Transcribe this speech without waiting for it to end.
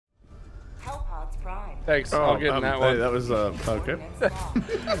Thanks. I'll get in that one. Hey, that was okay.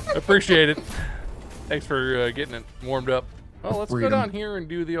 Appreciate it. Thanks for getting it warmed up. Well, let's go down here and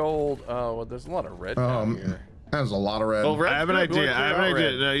do the old. Well, there's a lot of red down here. There's a lot of red. Well, I have an idea. I have an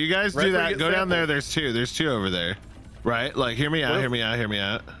idea. No, you guys do that. Go down there. There's two. There's two over there. Right? Like, hear me out. Hear me out. Hear me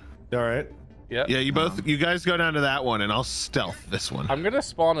out. All right. Yeah. Yeah. You guys go down to that one, and I'll stealth this one. I'm gonna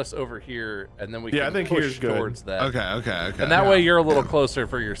spawn us over here, and then we can push towards that. Okay. And that way you're a little closer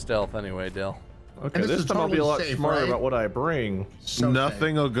for your stealth, anyway, Dale. Okay. This time I'll be a lot smarter about what I bring.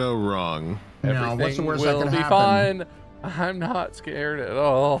 Nothing will go wrong. No, what's the worst that will can be happen? fine. I'm not scared at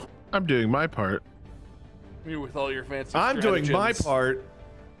all. I'm doing my part. You with all your fancy I'm doing my stratagems. part.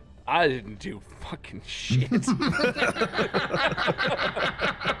 I didn't do fucking shit.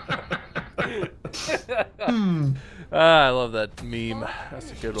 I love that meme.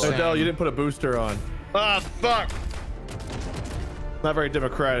 That's a good one. Adele, you didn't put a booster on. Ah, fuck. Not very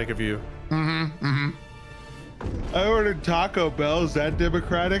democratic of you. I ordered Taco Bell. Is that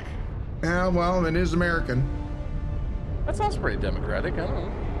democratic? Yeah, well, it is American. That sounds pretty democratic. I don't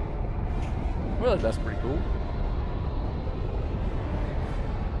know. Well, that's pretty cool.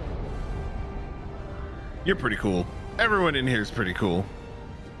 You're pretty cool. Everyone in here is pretty cool.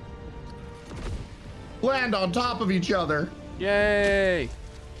 Land on top of each other. Yay!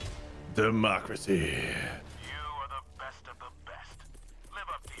 Democracy.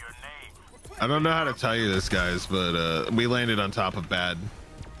 I don't know how to tell you this, guys, but we landed on top of bad.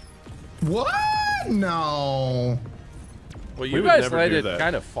 What? No. Well, you guys landed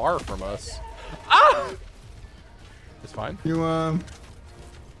kind of far from us. Ah! It's fine. You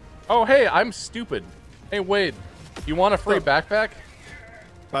Oh, hey, I'm stupid. Hey, Wade, you want a free backpack?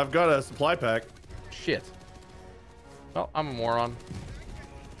 I've got a supply pack. Shit. Well, I'm a moron.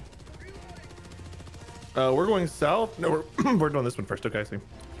 We're going south. No, we're doing this one first. Okay, I see.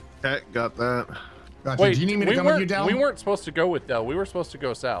 Okay, got that. Gotcha. Wait, do you need me to come with you, Del? We weren't supposed to go with Del. We were supposed to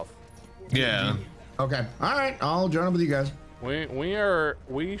go south. Yeah. Okay. All right. I'll join up with you guys.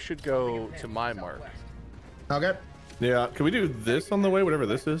 We should go to my mark. Okay. Yeah. Can we do this on the way? Whatever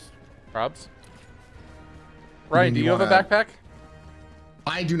this is. Probs. Ryan, do you have a backpack?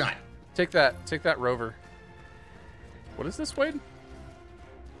 I do not. Take that rover. What is this, Wade?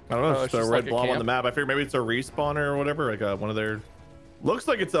 I don't know. Oh, It's just a red blob on the map. I figured maybe it's a respawner or whatever. Like one of their. Looks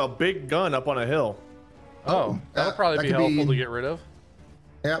like it's a big gun up on a hill. Oh, that'll probably be helpful to get rid of.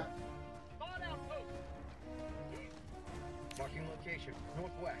 Yep. Marking location,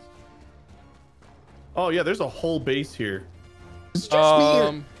 northwest. Oh yeah, there's a whole base here. It's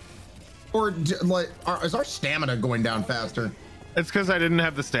just me. Or like, is our stamina going down faster? It's because I didn't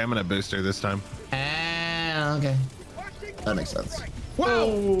have the stamina booster this time. Ah, okay. That makes sense.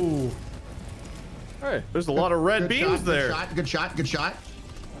 Whoa! Hey, there's a lot of red beams there. Good shot. Good shot.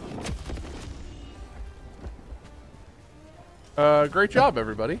 Great job,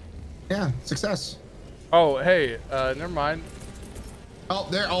 everybody. Yeah, success. Oh, hey, never mind. Oh,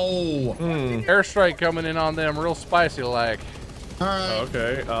 there. Oh. Airstrike coming in on them, real spicy like. All right.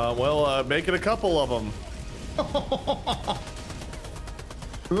 Okay. Well, make it a couple of them.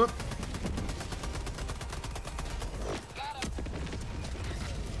 Whoop.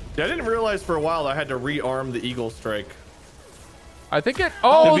 Yeah, I didn't realize for a while I had to rearm the Eagle Strike. I think it.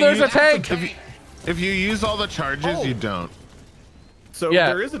 Oh, there's a tank. If you use all the charges, you don't. So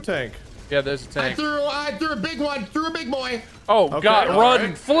there is a tank. Yeah, there's a tank. I threw a big one. Threw a big boy. Oh Okay, God! Run,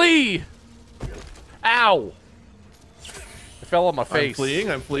 right. flee! Ow! I fell on my face.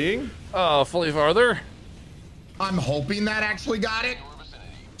 I'm fleeing. Oh, flee farther. I'm hoping that actually got it.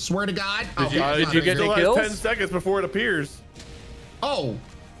 Swear to God. Did you get any Still kills? has 10 seconds before it appears. Oh.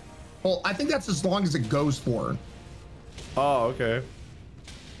 Well, I think that's as long as it goes for. Oh, okay.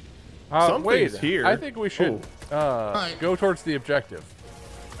 Something's wait, here. I think we should go towards the objective.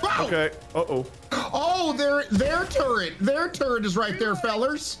 Wow. Okay. Uh-oh. Oh, their turret. Their turret is right there,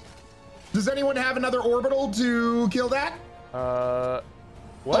 fellers. Does anyone have another orbital to kill that?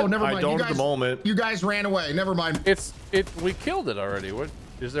 What? Oh, never mind. I don't at the moment. You guys ran away. Never mind. We killed it already. What?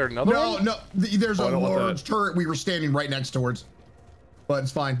 Is there another one? No. There's a I don't want large that. turret we were standing right next towards. But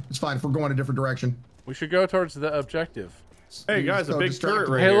it's fine. It's fine if we're going a different direction. We should go towards the objective. Hey guys, a big turret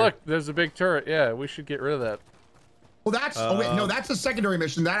right Hey, here. look, there's a big turret. Yeah, we should get rid of that. Well, that's oh wait, no, that's a secondary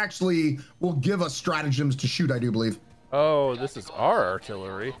mission. That actually will give us stratagems to shoot, I do believe. Oh, this is our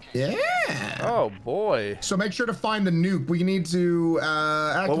artillery. Yeah. Oh boy. So make sure to find the nuke. We need to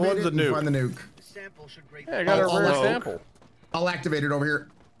activate it and find the nuke. Hey, I got a rare sample. I'll activate it over here.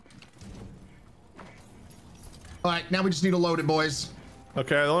 All right, now we just need to load it, boys.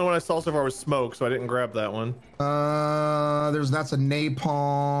 Okay, the only one I saw so far was smoke, so I didn't grab that one. That's a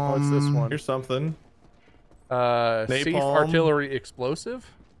napalm. What's this one? Here's something. Siege artillery explosive.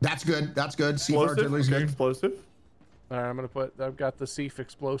 That's good. That's good. Siege artillery is good. Explosive. All right, I've got the Siege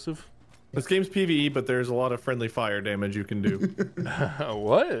explosive. This game's PvE, but there's a lot of friendly fire damage you can do.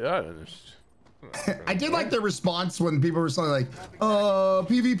 What? I did like their response when people were saying like,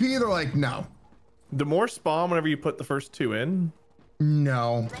 PvP. They're like, no. The more spawn whenever you put the first 2 in.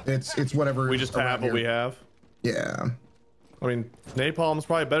 No, it's whatever. We just have what we have. Yeah. I mean, napalm's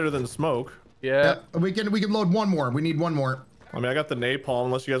probably better than smoke. Yeah. We can load one more. We need one more. I mean, I got the napalm.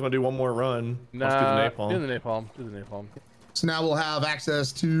 Unless you guys want to do one more run. Nah, let's do the napalm. Do the napalm. Do the napalm. So now we'll have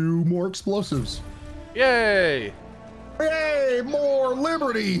access to more explosives. Yay! Hey, more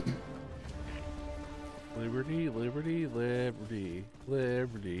liberty! Liberty, liberty, liberty,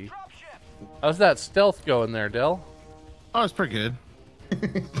 liberty. How's that stealth going there, Del? Oh, it's pretty good.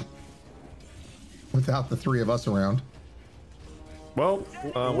 Without the 3 of us around. Well,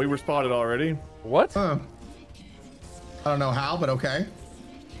 we were spotted already. What? I don't know how, but okay.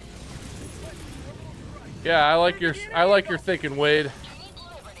 Yeah, I like your thinking, Wade.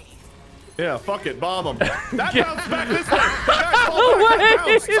 Yeah, fuck it, bomb them. That bounced back this way.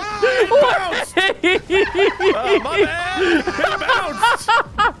 My bad.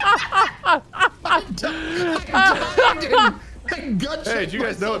 It bounced. Hey, did you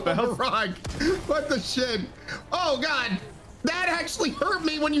guys know it bounced? What the shit? Oh god, that actually hurt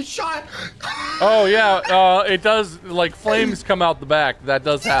me when you shot. Oh yeah, it does. Like flames come out the back. That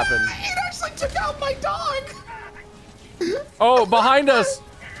does happen. It actually took out my dog. Oh, behind us.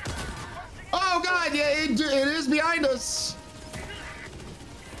 Oh god, yeah, it is behind us.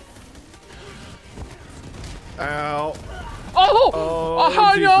 Ow.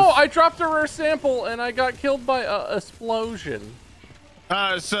 Oh no! I dropped a rare sample and I got killed by a explosion.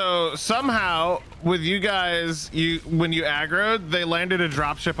 So somehow with you guys, when you aggroed, they landed a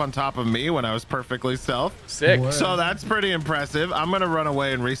dropship on top of me when I was perfectly stealth. Sick. What? So that's pretty impressive. I'm gonna run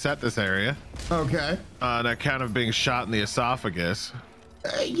away and reset this area. Okay. On account of being shot in the esophagus.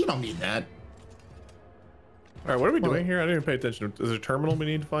 You don't need that. All right, what are we doing here? I didn't even pay attention. Is there a terminal we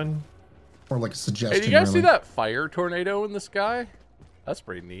need to find? Or like a suggestion. Hey, do you guys really. see that fire tornado in the sky? That's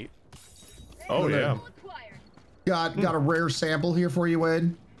pretty neat. Oh yeah. Got a rare sample here for you,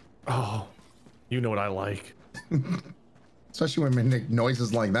 Wade. Oh, you know what I like. Especially when we make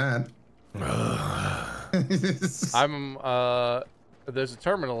noises like that. There's a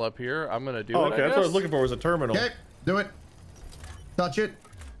terminal up here. I'm gonna do it. Okay, that's what I was looking for. Was a terminal. Okay, do it. Touch it.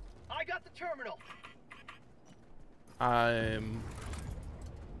 I got the terminal.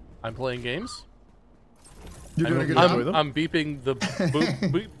 I'm playing games. You're doing a good job. I'm beeping the boop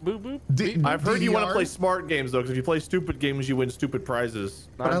boop boop boop. I've heard you want to DDR? play smart games though, because if you play stupid games, you win stupid prizes.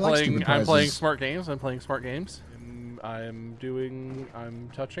 But I like stupid I'm playing prizes. smart games. I'm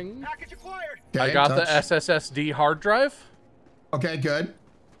touching. Package acquired. Okay, I got touch. the SSSD hard drive. Okay, good.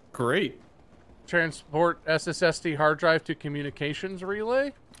 Great. Transport SSSD hard drive to communications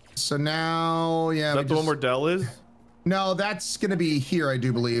relay. So now, yeah. Is that the one where Dell is? No, that's gonna be here, I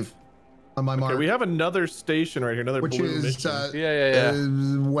do believe. On my mark. Okay, we have another station right here, another Which blue is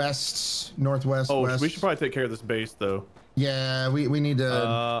mission. west, northwest, Oh, west. we should probably take care of this base though. Yeah, we need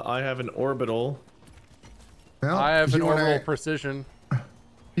to. I have an orbital. Well, I have if an you orbital wanna, precision.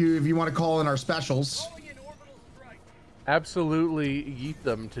 if you want to call in our specials. Calling in orbital strike. Absolutely yeet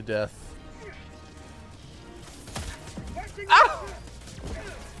them to death. Ah!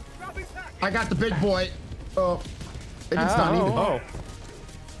 Dropping package. I got the big boy. Oh, maybe it's not Ow. needed. Oh,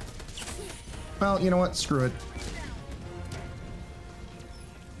 Well, you know what? Screw it.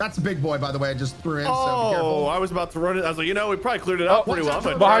 That's a big boy, by the way. I just threw in, so be careful. I was about to run it. I was like, you know, we probably cleared it up pretty well.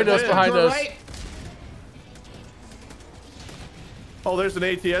 But behind us, behind To the us. right. Oh, there's an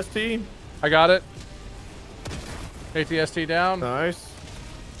ATST. I got it. ATST down. Nice.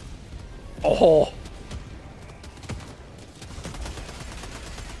 Oh.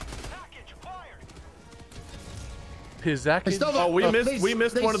 Package acquired. Pizaki. They still have Oh, we they-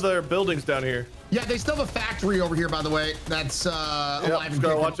 missed they- one of their buildings down here. Yeah, they still have a factory over here, by the way. That's alive Yep, and just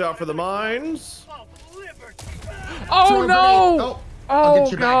gotta kicking. watch out for the mines. Oh, liberty. Oh Throw a no! grenade. Oh, I'll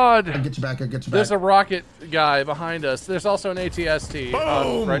get you God. Back. I'll get you back. I'll get you back. There's a rocket guy behind us. There's also an ATST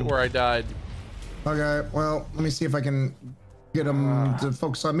Boom! right where I died. Okay, well, let me see if I can get him to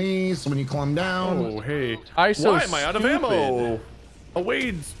focus on me. So when you calm down, Oh, hey. I so Why am I out of stupid. ammo? A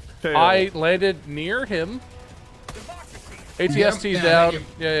Wade's tail. I landed near him. ATST's Yeah, down. thank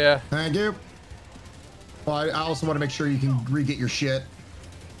Yeah. thank you. Well, I also want to make sure you can re-get your shit.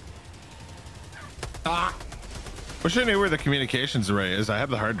 Ah, Wish I knew where the communications array is. I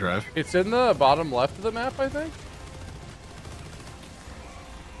have the hard drive. It's in the bottom left of the map, I think.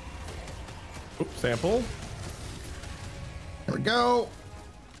 Oops, sample. There we go.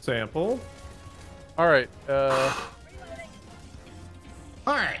 Sample. All right. All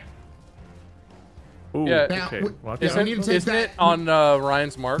right. Ooh, Yeah. Now, okay. Watch yeah, out. we need to take Isn't it that- on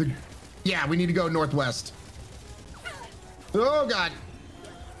Ryan's mark? Yeah, we need to go northwest. Oh God.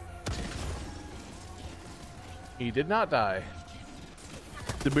 He did not die.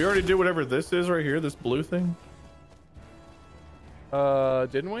 Did we already do whatever this is right here? This blue thing?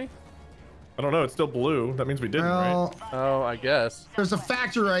 Didn't we? I don't know. It's still blue. That means we didn't, right? Well, Oh, I guess. there's a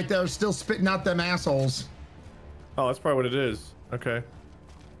factory right there still spitting out them assholes. Oh, that's probably what it is. Okay.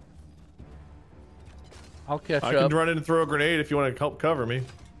 I'll catch I up. can run in and throw a grenade if you want to help cover me.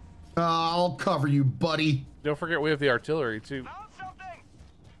 I'll cover you, buddy. Don't forget we have the artillery too. Found something.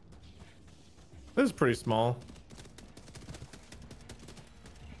 This is pretty small.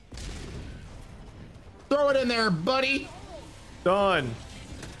 Throw it in there, buddy. Done.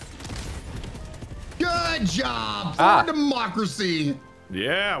 Good job for Ah. democracy.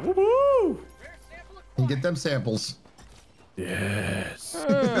 Yeah. Woo woo. Rare sample acquired. And get them samples.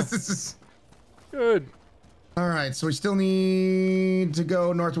 Yes. Good. All right, so we still need to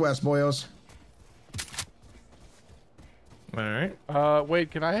go northwest, boyos. All right. Wait,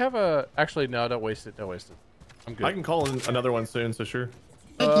 can I have a... Actually, no, don't waste it. Don't waste it. I'm good. I can call in another one soon, so sure.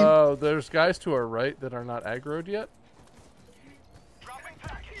 Thank you. There's guys to our right that are not aggroed yet. Dropping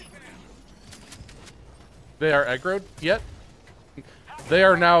package. They are aggroed yet? They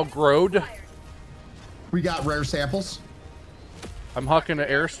are now growed. We got rare samples. I'm hucking an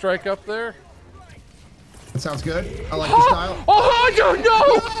airstrike up there. That sounds good. I like the style. Oh, I don't know!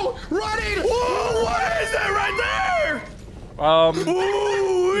 Oh, running! Whoa, what is that right there?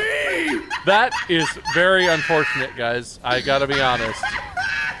 Ooh-wee. That is very unfortunate, guys. I gotta be honest.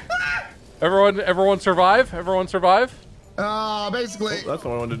 Everyone survive? Everyone survive? Basically. Oh, that's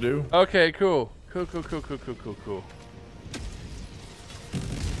what I wanted to do. Okay, cool. Cool.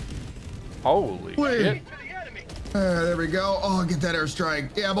 Holy Wait. shit. To the enemy. There we go. Oh, get that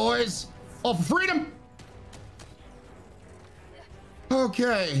airstrike. Yeah, boys. All for freedom.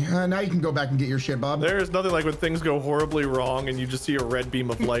 Okay, now you can go back and get your shit, Bob. There is nothing like when things go horribly wrong and you just see a red beam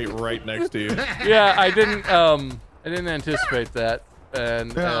of light right next to you. Yeah, I didn't anticipate that.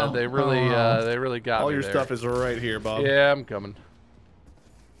 And No. they really got All me your there. stuff is right here, Bob. Yeah, I'm coming.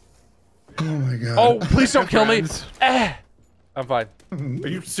 Oh my god. Oh, please don't kill me. Friends. I'm fine. Are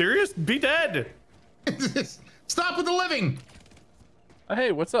you serious? Be dead. Stop with the living.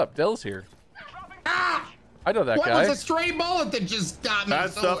 Hey, what's up? Dell's here. Ah! I know that What guy. was a stray bullet that just got me?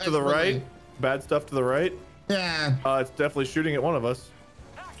 Bad so stuff to the expertly? right. Bad stuff to the right. Yeah. It's definitely shooting at one of us.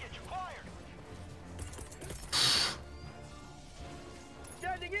 Package acquired.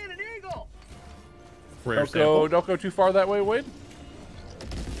 Sending in an eagle. Rare sample. Don't go too far that way, Wade.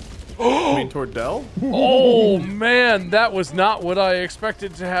 You mean toward Dell? Oh man, that was not what I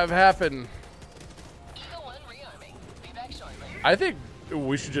expected to have happen. I think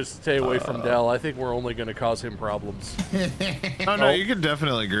we should just stay away from Dell. I think we're only going to cause him problems. Oh no, you could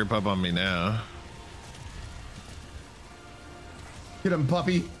definitely group up on me now. Get him,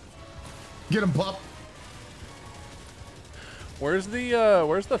 puppy. Get him, pup. Where's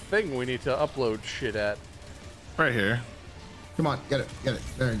the thing we need to upload shit at? Right here. Come on, get it, get it.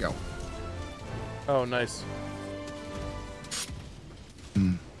 There you go. Oh, nice.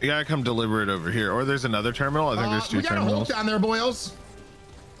 You gotta come deliver it over here. Or there's another terminal. I think there's two we got a terminals. Hulk down there, boyos.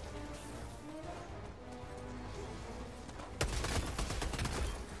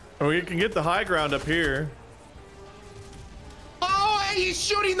 Oh, we can get the high ground up here. Oh, hey, he's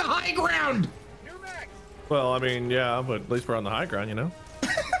shooting the high ground. New max. Well, I mean, yeah, but at least we're on the high ground, you know?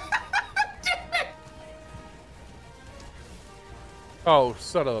 Oh,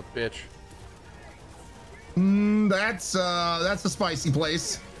 son of a bitch. That's a spicy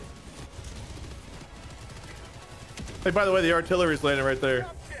place. Hey, by the way, the artillery's landing right there.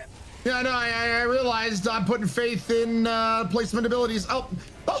 Yeah, no, I realized I'm putting faith in placement abilities. Oh,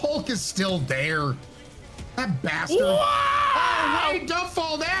 the Hulk is still there. That bastard. Oh, wait, don't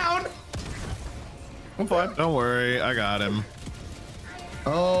fall down. I'm fine. Don't worry, I got him.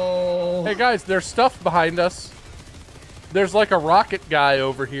 Oh. Hey guys, there's stuff behind us. There's like a rocket guy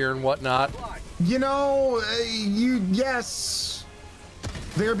over here and whatnot. You know, yes.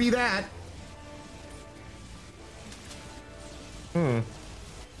 There be that.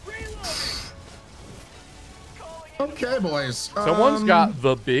 Okay, boys. Someone's got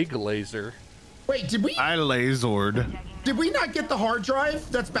the big laser. Wait, did we I lasered. not get the hard drive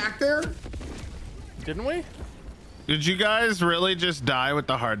that's back there? Didn't we? Did you guys really just die with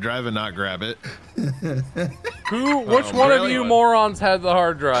the hard drive and not grab it? Which one of you morons had the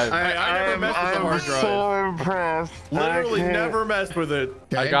hard drive? I never messed with the hard drive. So impressed. Literally never messed with it.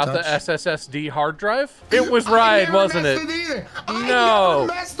 I got the SSSD hard drive. It was Ryan, wasn't it? No,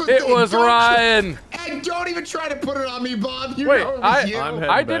 it was Ryan. And don't even try to put it on me, Bob. You Wait, know it was you.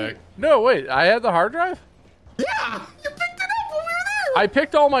 I didn't. No, wait, I had the hard drive? Yeah, you picked it up when we were there. I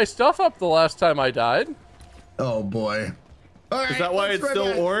picked all my stuff up the last time I died. Oh boy. All right, Is that why it's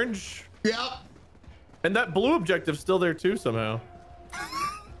still orange? Yep. And that blue objective's still there too somehow.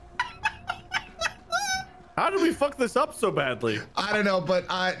 How did we fuck this up so badly? I don't know, but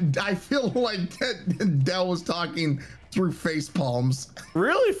I feel like Dell was talking through face palms.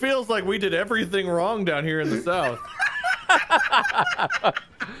 Really feels like we did everything wrong down here in the south.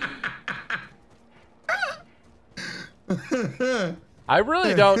 I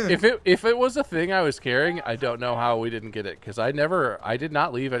really don't. If it was a thing I was carrying, I don't know how we didn't get it, because I did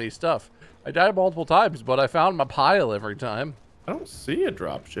not leave any stuff. I died multiple times, but I found my pile every time. I don't see a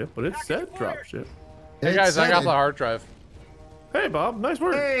dropship, but it said dropship. Hey guys, I got the hard drive. Hey Bob, nice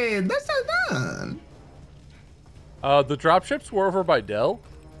work. Hey, that's not done. The dropships were over by Dell.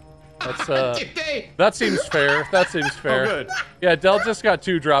 That's that seems fair. That seems fair. Oh, good. Yeah, Dell just got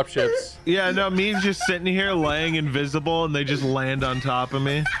 2 dropships. Yeah, no, me just sitting here laying invisible and they just land on top of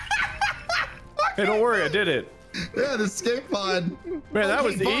me. Hey, don't worry, I did it. Yeah, the escape pod. Man, that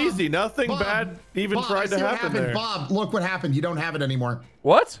was Bob, easy. Nothing Bob, bad even Bob, tried I to see what happen happened. there. Bob, look what happened. You don't have it anymore.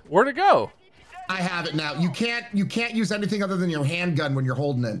 What? Where'd it go? I have it now. You can't use anything other than your handgun when you're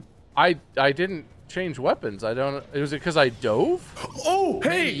holding it. I didn't change weapons. I don't. Was it because I dove? Oh,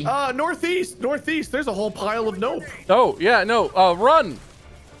 hey, Maybe. northeast. There's a whole pile of nope. Oh yeah, no. Run.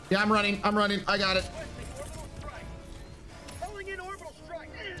 Yeah, I'm running. I got it. Calling in orbital strike.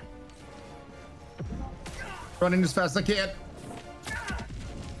 Running as fast as I can.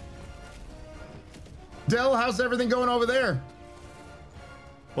 Dell, how's everything going over there?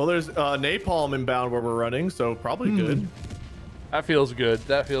 Well, there's napalm inbound where we're running, so probably good. That feels good.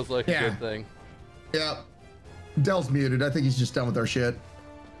 That feels like a Yeah. good thing. Yeah. Dell's muted. I think he's just done with our shit.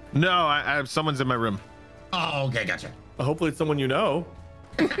 No, someone's in my room. Oh, okay, gotcha. Hopefully it's someone you know.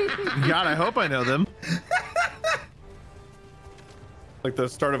 God, I hope I know them. Like the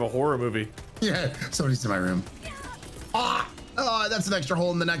start of a horror movie. Yeah, somebody's in my room. Oh, that's an extra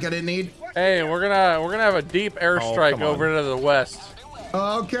hole in the neck I didn't need. Hey, we're gonna have a deep airstrike come on. over to the west.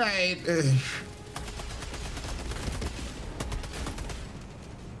 Okay.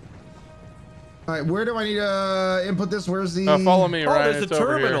 All right, where do I need to input this? Where's the? Follow me, Oh, Ryan. there's It's a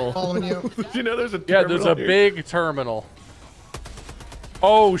over here. terminal. Following you. Did you know there's a Yeah, terminal there's a here? big terminal.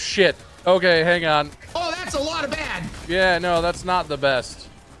 Oh shit. Okay, hang on. Oh, that's a lot of bad. Yeah, no, that's not the best.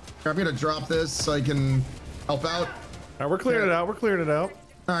 I'm gonna drop this so I can help out. All right, we're clearing it out. We're clearing it out.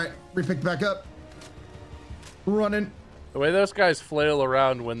 All right, repick back up. Running. The way those guys flail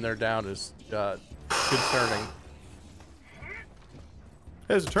around when they're down is concerning.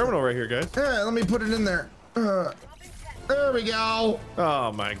 There's a terminal right here, guys. Yeah, let me put it in there. There we go.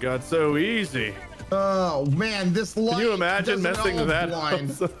 Oh my God, so easy. Oh man, this light. Can you imagine doesn't messing all that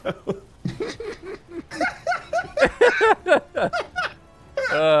blind. up?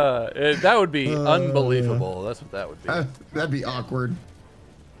 That would be unbelievable. That's what that would be. That'd be awkward.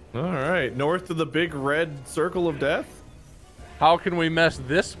 All right, north of the big red circle of death. How can we mess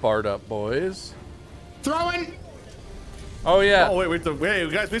this part up, boys? Throwing. Oh yeah. Oh wait,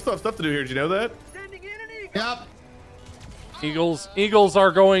 guys, we still have stuff to do here. Did you know that? Sending in an eagle. Yep. Eagles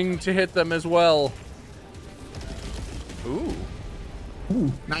are going to hit them as well. Ooh.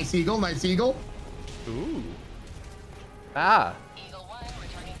 Ooh, nice eagle. Nice eagle. Ooh. Ah.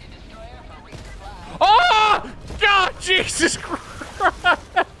 Oh! God, Jesus Christ!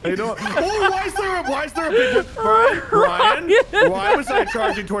 You know, oh, why is there a big one? Ryan, why was I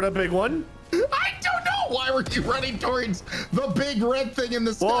charging toward a big one? I don't know. Why were you running towards the big red thing in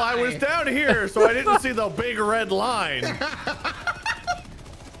the sky? Well, I was down here, so I didn't see the big red line.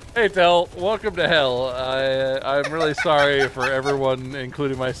 Hey, Del, welcome to hell. I'm really sorry for everyone,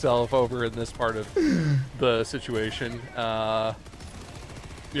 including myself, over in this part of the situation.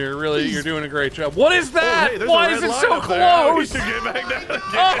 You're doing a great job. What is that? Oh, hey, Why is it so up there. Oh, we close? should get back down again.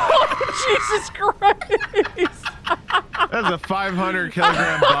 Oh, Jesus Christ! That's a 500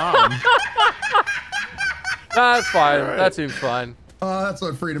 kilogram bomb. That's fine. Right. That seems fine. That's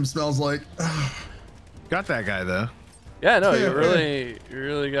what freedom smells like. Got that guy though. Yeah, no, you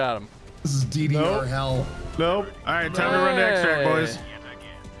really got him. This is DDR Nope. hell. Nope. All right, time to run to extract, boys.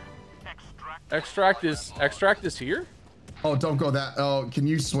 Extract is here? Oh, don't go that. Oh, can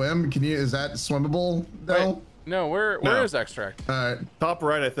you swim? Is that swimmable? Wait, No. No, where is extract? Top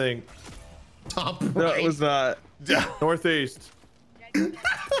right, I think. Top right. No, it was not. Northeast.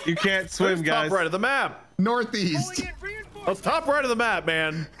 You can't swim, Where's guys. top right of the map. Northeast. Oh, it's top right of the map,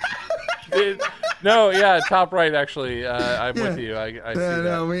 man. No, yeah, top right. Actually, I'm with you. I see that.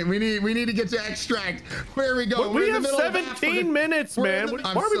 No, we need to get to extract. Where are we going? We We're in the have middle of 17 Africa. minutes, man.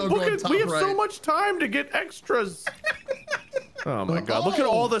 I'm Why are we so booking? going top We have so right. much time to get extras. Oh my God! Look at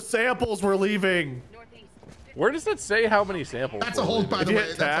all the samples we're leaving. Where does it say how many samples? That's a hold, by If the you way.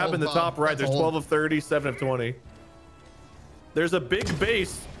 hit That's a tab hold, in the Bob. top right, That's a there's hold. 12 of 30, 7 of 20. There's a big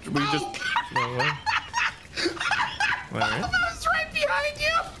base. We just. No way. All right. I was right behind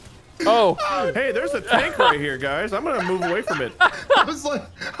you. Oh, Hey, there's a tank right here, guys. I'm gonna move away from it. I was like,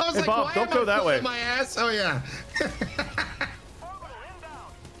 Hey, Bob, why don't am go I that way. pulling my ass? Oh yeah.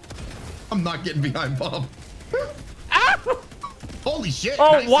 I'm not getting behind Bob. Holy shit.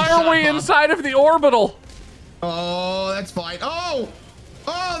 oh, nicely why shot, are we Bob. inside of the orbital? Oh, that's fine. Oh,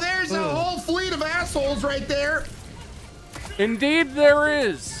 there's a whole fleet of assholes right there. Indeed, there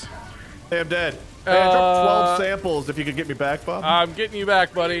is. Hey, I'm dead. Hey, I dropped 12 samples. If you could get me back, Bob. I'm getting you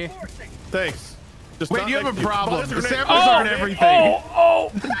back, buddy. Thanks. Just Wait, not you have next a to problem. Bob, The there's a grenade. samples aren't everything.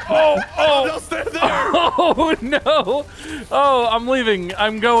 They'll stay there. Oh no! Oh, I'm leaving.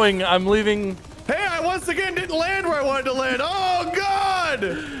 I'm going. I'm leaving. Hey, I once again didn't land where I wanted to land. Oh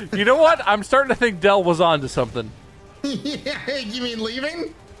God! You know what? I'm starting to think Dell was onto something. Yeah, you mean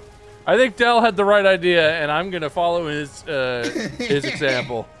leaving? I think Dell had the right idea, and I'm gonna follow his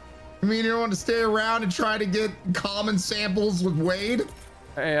example. You mean you don't want to stay around and try to get common samples with Wade?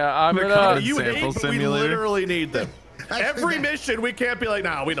 Yeah, I'm The gonna common You Sample hate, but we simulator. literally need them. Every mission, we can't be like,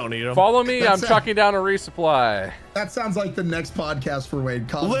 nah, we don't need them. follow me. I'm That's chucking down a resupply. That sounds like the next podcast for Wade.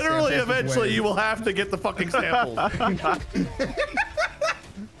 Common Literally, samples with eventually, Wade. you will have to get the fucking samples.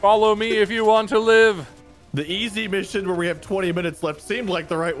 Follow me if you want to live. The easy mission where we have 20 minutes left seemed like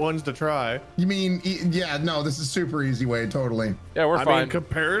the right ones to try. You mean, yeah, no, this is super easy, Wade, totally. Yeah, we're I fine. mean,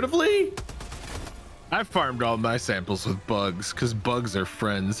 comparatively, I farmed all my samples with bugs because bugs are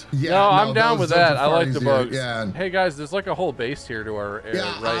friends. Yeah, no, I'm down those with that. are I far like the easier. bugs. Yeah, Hey guys, there's like a whole base here to our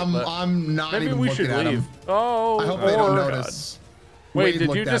yeah, right. I'm not Maybe even we looking should at leave. him. Oh, I hope they don't or- notice. Wait, Wade did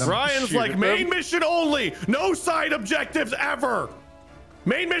looked you at just? him. Ryan's shoot like at main them? mission only, no side objectives ever.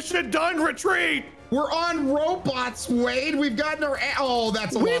 Main mission done, retreat. We're on robots, Wade. We've gotten our. Oh,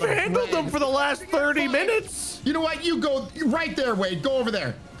 that's a lot We've of handled them Wade. for the last 30 minutes. You know what? You go right there, Wade. Go over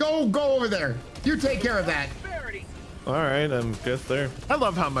there. Go over there. You take care of that. All right, I'm guess there. I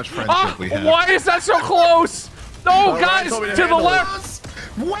love how much friendship Ah, we have. why is that so close? No, Ryan guys, told me to to the handle it.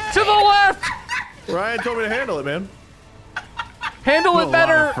 left. Wade! To the left. Ryan told me to handle it, man. Handle A it lot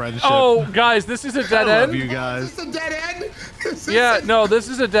better. of friendship. Oh, guys, this is a dead I love end. you Is guys. this a dead end? Is this Yeah, a- no, this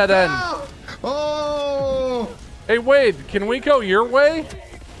is a dead end. Oh! Hey, Wade, can we go your way?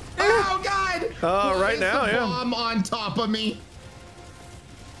 Oh God! Oh, Why right is now, the yeah. bomb on top of me.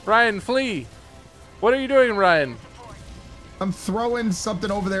 Ryan, flee. What are you doing, Ryan? I'm throwing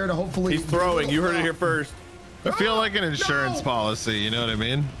something over there to hopefully. He's throwing. You heard it here first. I feel like an insurance No! policy, you know what I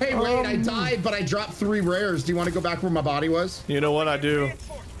mean? Hey, Wade, I died, but I dropped 3 rares. Do you want to go back where my body was? You know what I do?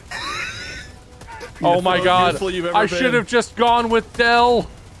 Oh my most God! useful you've ever I been. should have just gone with Dell.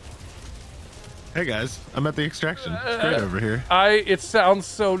 Hey guys, I'm at the extraction. It's great over here. It sounds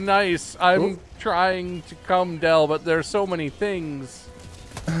so nice. I'm trying to come, Dell, but there's so many things.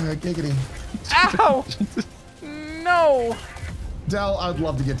 Giggity. Ow! No! Dell, I'd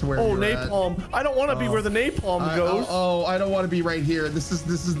love to get to where Oh, you're at. napalm. I don't want to be where the napalm goes. I don't want to be right here. This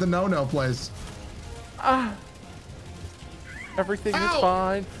is the no-no place. Everything is Ow!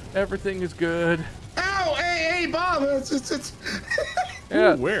 fine. Everything is good. Ow! Hey, Bob! It's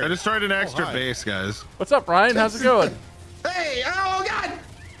Yeah. Where? I destroyed an extra hi. base, guys. What's up, Ryan? How's it going? Hey! Oh God!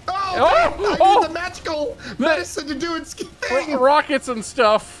 Oh! Oh, Man, I oh! need the magical medicine to do its thing. Rockets and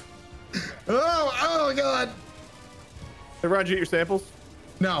stuff. Oh God! Hey, Ryan, did you get your samples?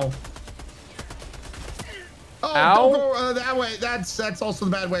 No. Oh, Ow. don't go that way. That's also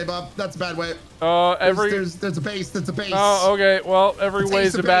the bad way, Bob. That's a bad way. There's a base. That's a base. Oh, okay. Well, every It's way's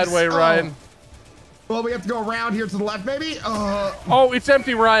ace a of bad base. way, Oh. Ryan. Well, we have to go around here to the left, maybe. Oh, it's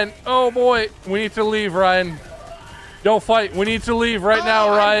empty, Ryan. Oh boy, we need to leave, Ryan. Don't fight. We need to leave right now,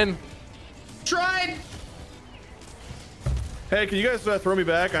 Ryan. Tried. Hey, can you guys throw me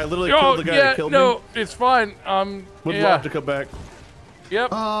back? I literally killed the guy that killed no, me. it's fine. Would yeah. love to come back. Yep.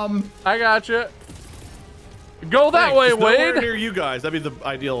 I gotcha. Go that Thanks. way, Just nowhere Wade. near you guys. That'd be the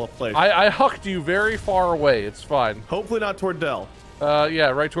ideal place. I hucked you very far away. It's fine. Hopefully not toward Dell. Yeah,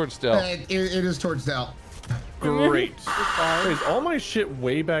 right towards Dell. It is towards Dell. Great. fine. Wait, is all my shit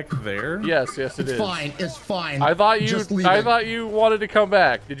way back there? Yes, it It's is. fine. It's fine. I thought you. Just leave I it. thought you wanted to come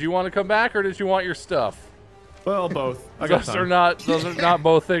back. Did you want to come back, or did you want your stuff? Well, both. I got Those time. are not. Those are not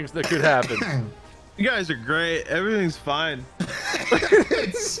both things that could happen. You guys are great. Everything's fine.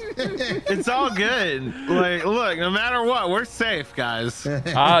 It's- It's all good. Like, look, no matter what, we're safe, guys.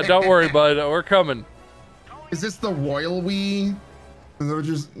 Don't worry, bud. We're coming. Is this the royal we?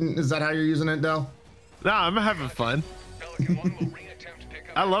 Is that how you're using it, Del? No, I'm having fun.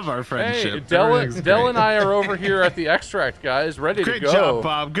 I love our Hey, friendship. Del Everything's and I are over here at the extract, guys, ready Great to go. job,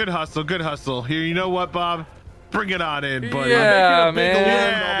 Bob. Good hustle. Good hustle. Here, you know what, Bob? Bring it on in, buddy. Yeah, Big alarm,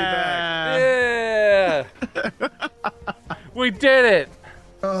 man. I'll be back. Yeah. We did it.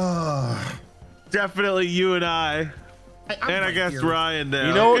 Definitely you and I. I'm And I right guess here. Ryan now.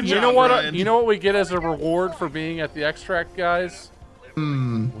 You know. Good You job, know what? Ryan. You know what we get as a reward for being at the extract, guys?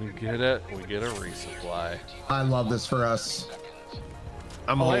 We get it. We get a resupply. I love this for us.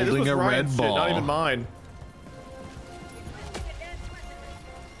 I'm Oh, hey, this holding was a Ryan's red shit, ball. not even mine.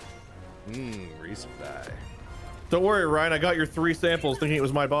 Resupply. Don't worry, Ryan. I got your 3 samples thinking it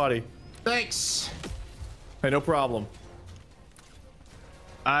was my body. Thanks. Hey, no problem.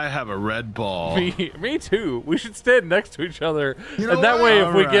 I have a red ball. Me too. We should stand next to each other, You know and that what? way,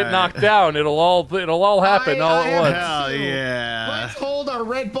 if we get Alright. knocked down, it'll all happen all I at am once. Hell too. yeah. Let's hold our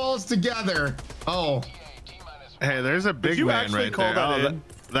red balls together. Oh, Hey, there's a big you man actually right call there. that Oh, in?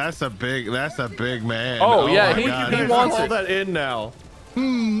 that's a big man. Oh, yeah, my he- God. he Let's wants call it. that in now.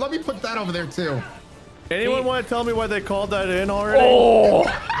 let me put that over there too. Anyone want to tell me why they called that in already? Oh,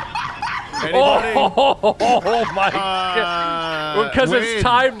 Anybody? oh my god! Because Wade. it's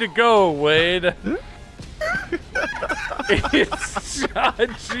time to go, Wade. It's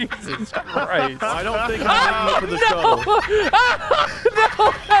Jesus Christ! I don't think I'm ready for the shuttle.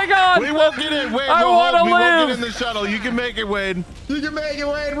 No, hang on. We won't get in. Wait, I we'll wanna hold. We won't live. get in the shuttle. You can make it, Wade. You can make it,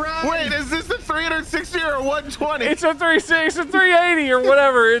 Wade. Run. Wait, is this the 360 or a 120? It's a 360, a 380 or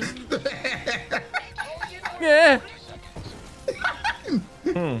whatever. It's yeah.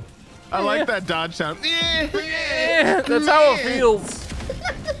 I like that Dodge sound. Yeah. Yeah, that's how it feels.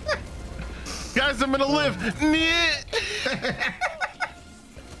 Guys, I'm gonna live. Yeah.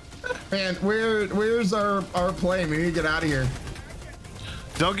 Man, where's our plane? We need to get out of here.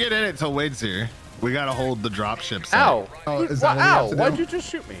 Don't get in it till Wade's here. We gotta hold the dropship site. Ow! Oh, is that what we Ow! have to Why'd do? you just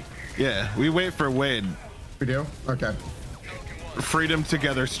shoot me? Yeah, we wait for Wade. We do? Okay. Freedom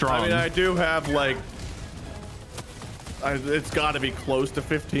together strong. I mean, I do have like, it's got to be close to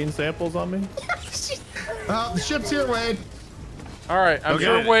 15 samples on me. The ship's here, Wade. All right, I'm Okay.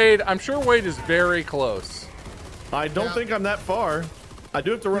 sure Wade. I'm sure Wade is very close. I don't Yeah. think I'm that far. I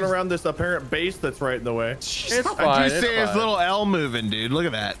do have to run around this apparent base that's right in the way. It's I fine. do It's see his fine. little L moving, dude. Look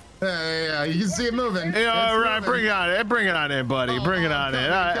at that. Yeah, you can see it moving. Hey, all It's right, moving. bring it on in. Bring it on in, buddy. Bring it on in.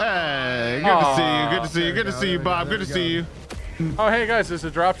 come on, Hey, come good to on. see you. Good to see you. Good to There see we you, go, Bob. there Good to we see you. Oh, hey guys, there's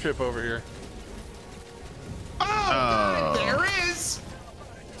a dropship over here. Oh, there is.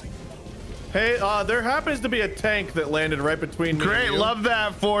 Hey, there happens to be a tank that landed right between me Great, and you. love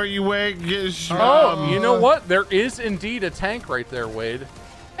that for you, Wade. Oh, you know what? There is indeed a tank right there, Wade.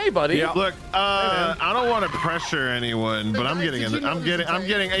 Hey, buddy. Yeah. Look, I don't want to pressure anyone, but I'm guys, getting did in. you know I'm there's a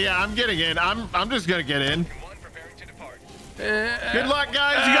getting. tank? Yeah, I'm getting in. I'm just gonna get in. Uh, Good luck,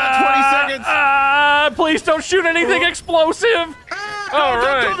 guys. You got 20 seconds. Please don't shoot anything explosive. All Don't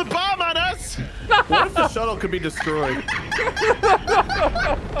right. throw the bomb on us. What if the shuttle could be destroyed?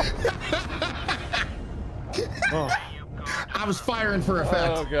 I was firing for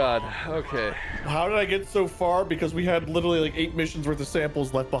effect. Oh God. Okay. How did I get so far? Because we had literally like 8 missions worth of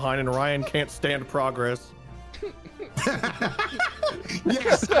samples left behind, and Ryan can't stand progress.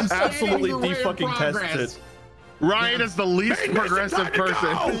 Yes, I'm standing Absolutely your way in de-fucking progress. tests it. Ryan is the least progressive person.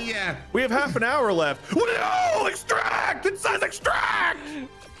 Yeah. We have half an hour left. No, extract! It says extract!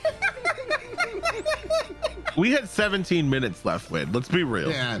 We had 17 minutes left, Wade. Let's be real.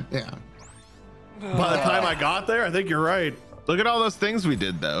 Yeah. By the time I got there, I think you're right. Look at all those things we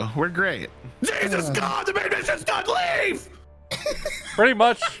did, though. We're great. Jesus God, the main mission's done. Leave! Pretty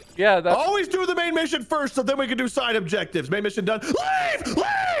much. Yeah. That's. Always do the main mission first, so then we can do side objectives. Main mission done. Leave!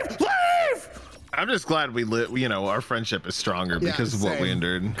 Leave! Leave! I'm just glad we lit. You know, our friendship is stronger because of what we same.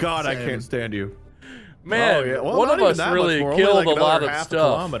 endured. God, I Same. can't stand you. Man, Oh, yeah. Well, one not of even us that really much more, only killed like a another lot of half a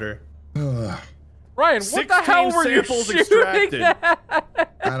stuff. kilometer. Ryan, what the 16 hell were you samples shooting extracted. at?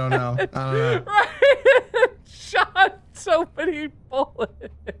 I don't know. Ryan shot so many bullets.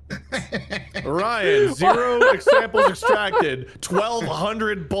 Ryan, 0 samples extracted,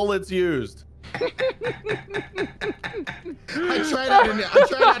 1,200 bullets used. I tried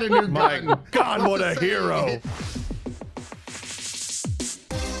out a new My gun. God, What's what it a say? hero.